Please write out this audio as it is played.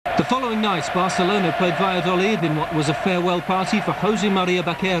The following night, Barcelona played Valladolid in what was a farewell party for Jose Maria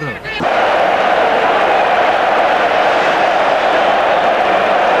Bakero.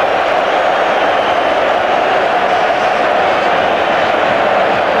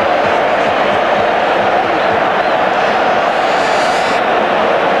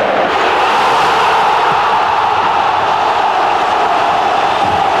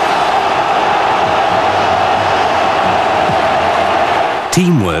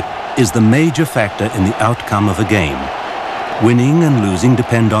 Teamwork is the major factor in the outcome of a game. Winning and losing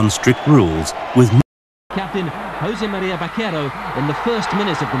depend on strict rules, with Captain Jose Maria Bakero in the first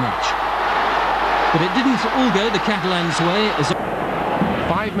minute of the match. But it didn't all go the Catalans' way as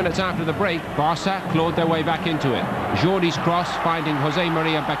 5 minutes after the break, Barca clawed their way back into it. Jordi's cross finding Jose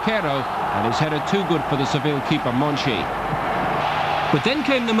Maria Bakero, and his header too good for the Seville keeper Monchi. But then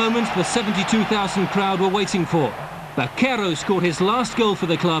came the moment the 72,000 crowd were waiting for. Bakero scored his last goal for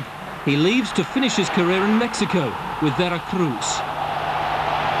the club. He leaves to finish his career in Mexico with Veracruz.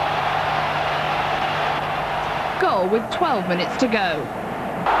 Goal with 12 minutes to go.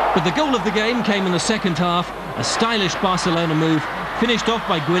 But the goal of the game came in the second half. A stylish Barcelona move, finished off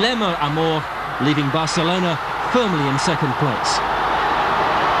by Bakero Amor, leaving Barcelona firmly in second place.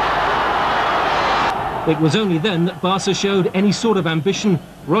 It was only then that Barca showed any sort of ambition.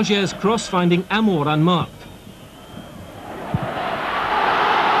 Roger's cross finding Amor unmarked.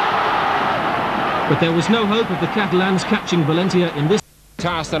 But there was no hope of the Catalans catching Valencia in this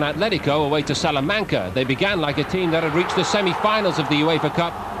Tasked than Atletico away to Salamanca. They began like a team that had reached the semi-finals of the UEFA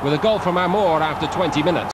Cup with a goal from Amor after 20 minutes.